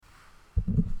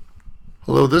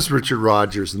Hello, this is Richard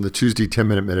Rogers in the Tuesday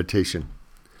 10-Minute Meditation.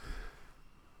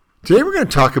 Today we're going to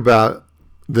talk about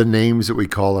the names that we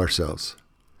call ourselves.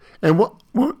 And I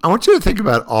want you to think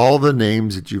about all the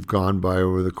names that you've gone by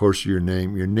over the course of your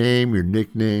name, your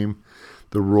nickname,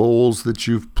 the roles that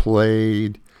you've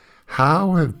played.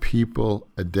 How have people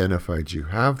identified you?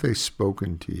 How have they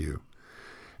spoken to you?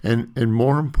 And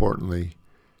more importantly,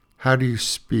 how do you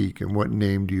speak and what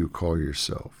name do you call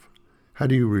yourself? How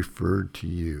do you refer to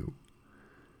you?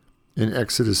 In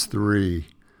Exodus 3,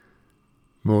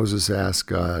 Moses asked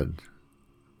God,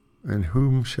 "And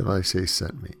whom shall I say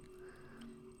sent me?"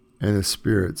 And the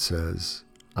Spirit says,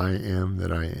 "I am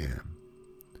that I am."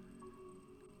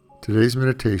 Today's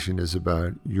meditation is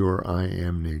about your I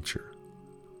am nature.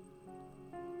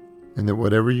 And that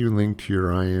whatever you link to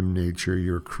your I am nature,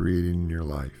 you're creating in your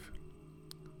life.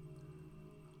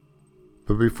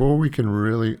 But before we can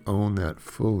really own that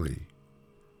fully,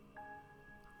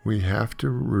 we have to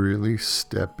really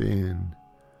step in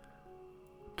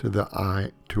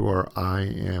to our I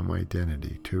am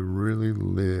identity, to really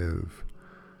live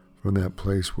from that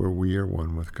place where we are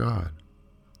one with God.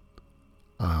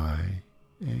 I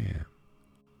am.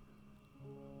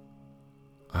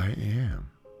 I am.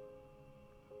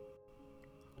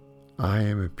 I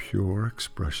am a pure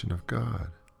expression of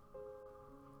God.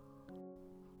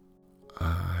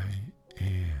 I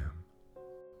am.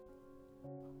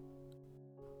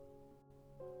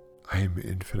 I am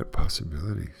infinite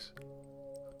possibilities.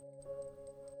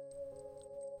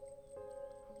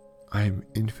 I am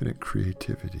infinite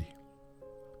creativity.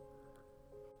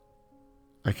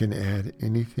 I can add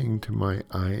anything to my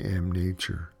I am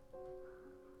nature.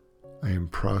 I am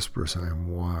prosperous, I am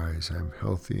wise, I am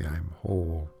healthy, I am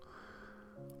whole.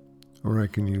 Or I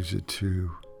can use it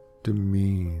to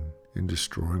demean and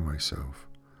destroy myself.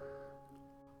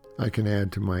 I can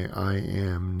add to my I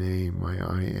am name, my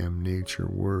I am nature,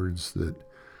 words that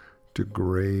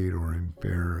degrade or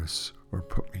embarrass or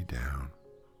put me down.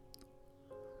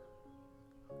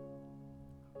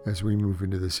 As we move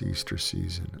into this Easter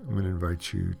season, I'm going to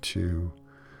invite you to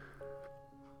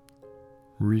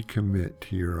recommit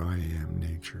to your I am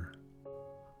nature.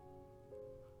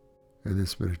 And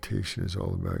this meditation is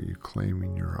all about you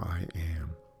claiming your I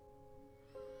am.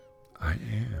 I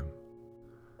am.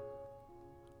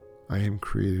 I am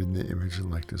created in the image and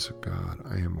likeness of God.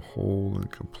 I am whole and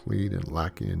complete and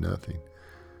lacking in nothing.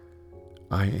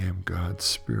 I am God's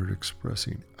Spirit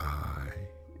expressing I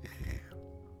am.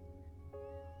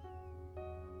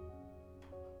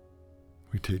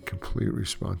 We take complete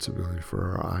responsibility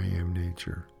for our I am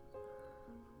nature.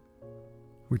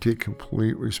 We take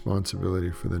complete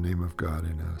responsibility for the name of God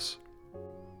in us.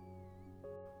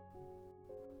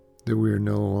 That we are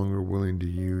no longer willing to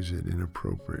use it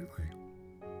inappropriately,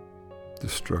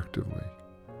 destructively.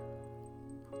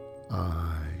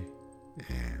 I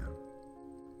am.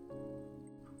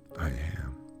 I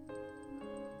am.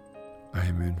 I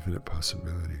am infinite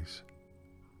possibilities.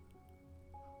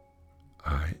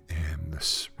 I am the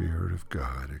Spirit of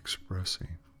God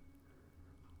expressing.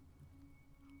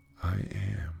 I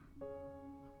am.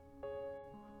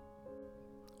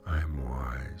 I am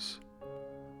wise.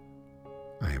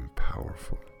 I am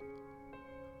powerful.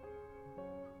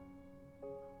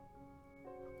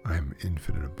 I am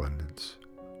infinite abundance.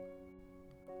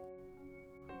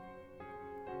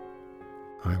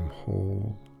 I am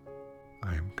whole.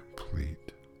 I am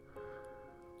complete.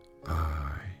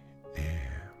 I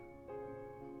am.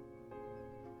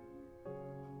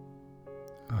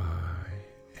 I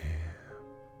am.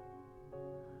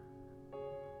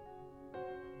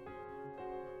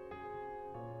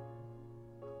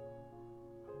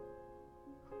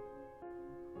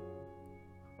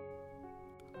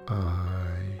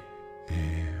 I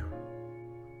am.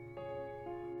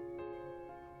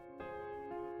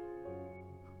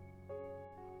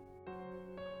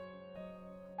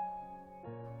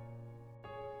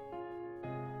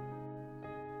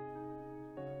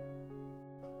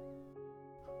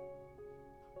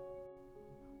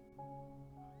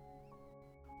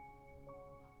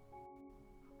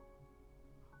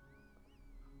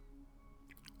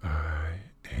 I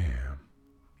am.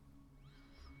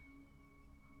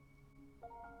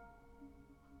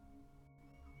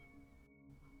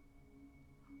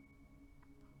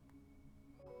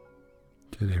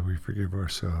 Today we forgive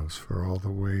ourselves for all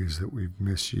the ways that we've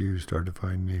misused our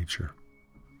divine nature,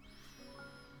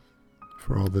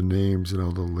 for all the names and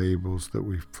all the labels that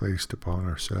we've placed upon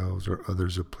ourselves or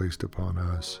others have placed upon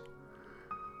us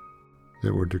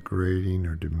that were degrading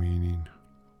or demeaning.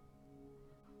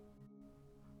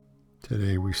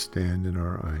 Today we stand in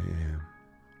our I am.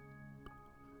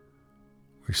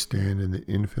 We stand in the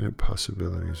infinite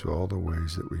possibilities of all the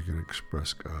ways that we can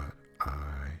express God.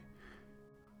 I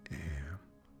am.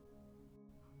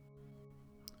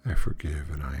 I forgive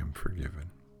and I am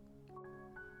forgiven.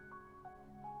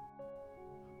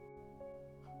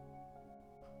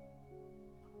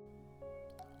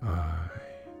 I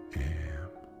am.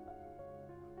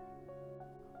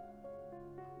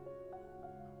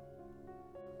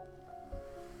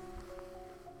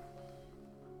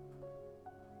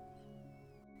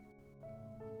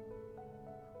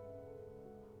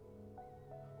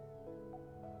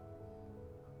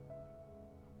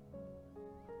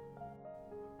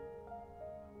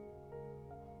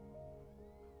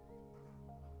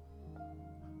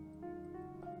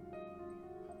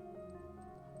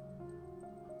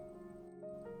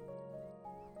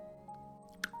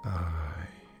 I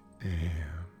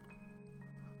am.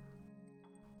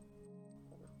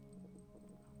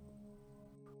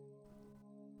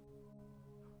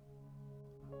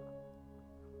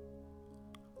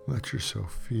 Let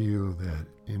yourself feel that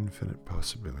infinite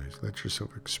possibilities. Let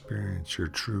yourself experience your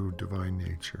true divine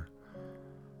nature.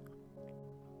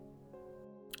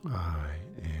 I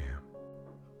am.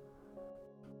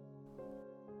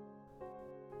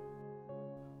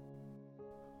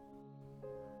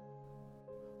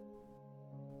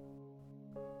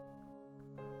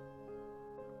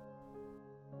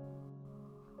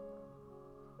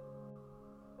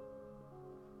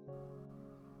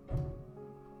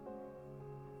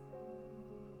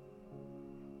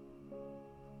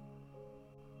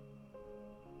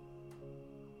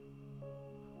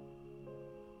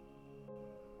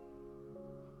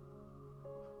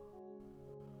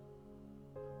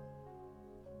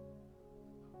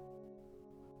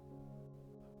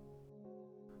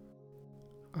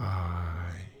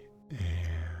 I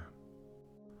am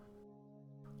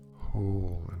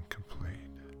whole and complete.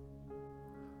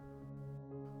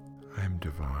 I am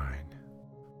divine.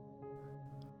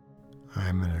 I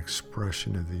am an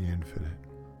expression of the infinite.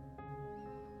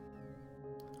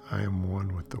 I am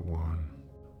one with the one.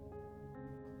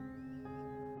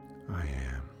 I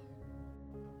am.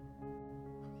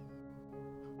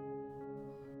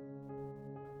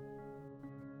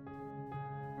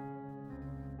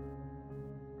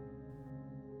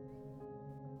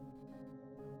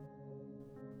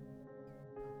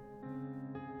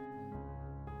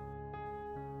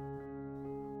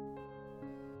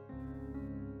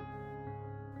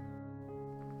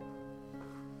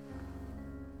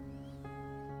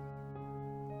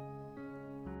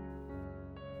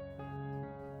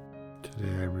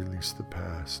 Today I release the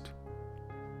past.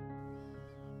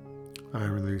 I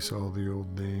release all the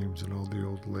old names and all the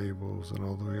old labels and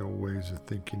all the old ways of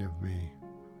thinking of me.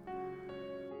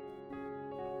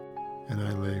 And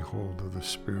I lay hold of the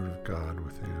Spirit of God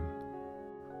within.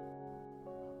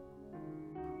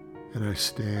 And I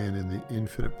stand in the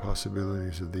infinite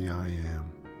possibilities of the I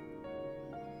am.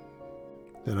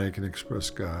 That I can express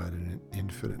God in an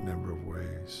infinite number of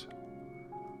ways.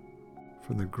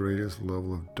 From the greatest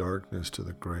level of darkness to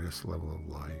the greatest level of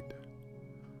light.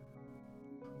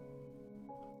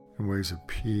 In ways of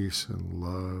peace and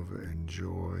love and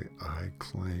joy, I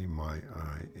claim my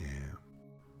I am.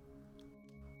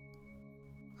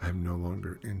 I am no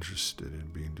longer interested in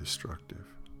being destructive.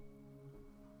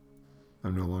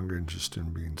 I'm no longer interested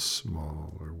in being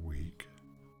small or weak.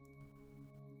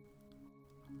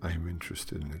 I am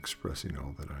interested in expressing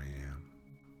all that I am.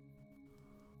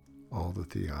 All that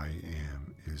the I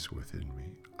am is within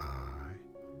me. I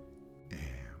am.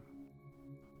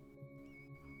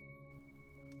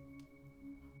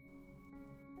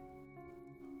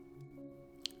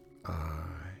 I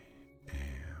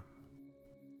am.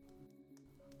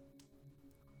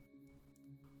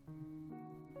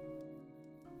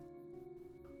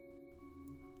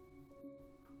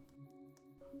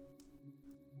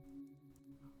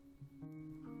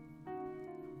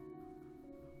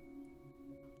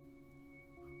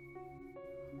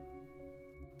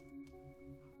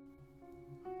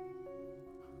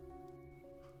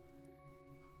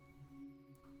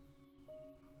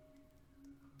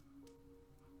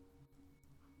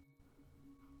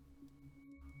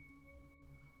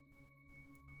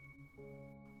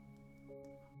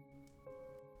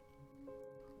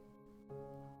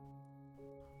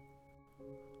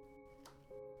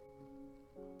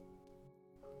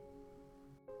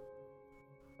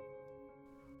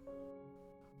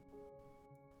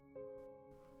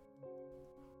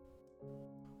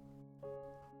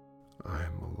 I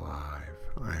am alive.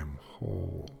 I am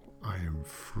whole. I am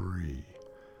free.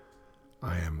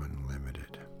 I am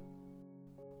unlimited.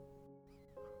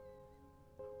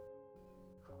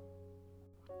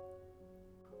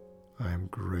 I am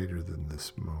greater than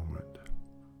this moment.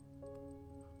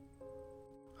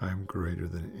 I am greater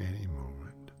than any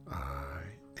moment. I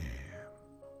am.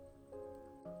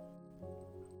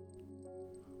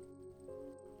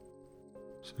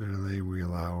 So today we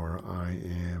allow our I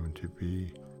am to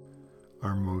be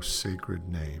our most sacred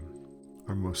name,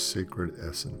 our most sacred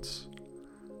essence,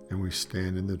 and we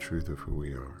stand in the truth of who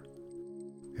we are.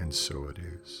 And so it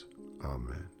is.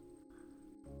 Amen.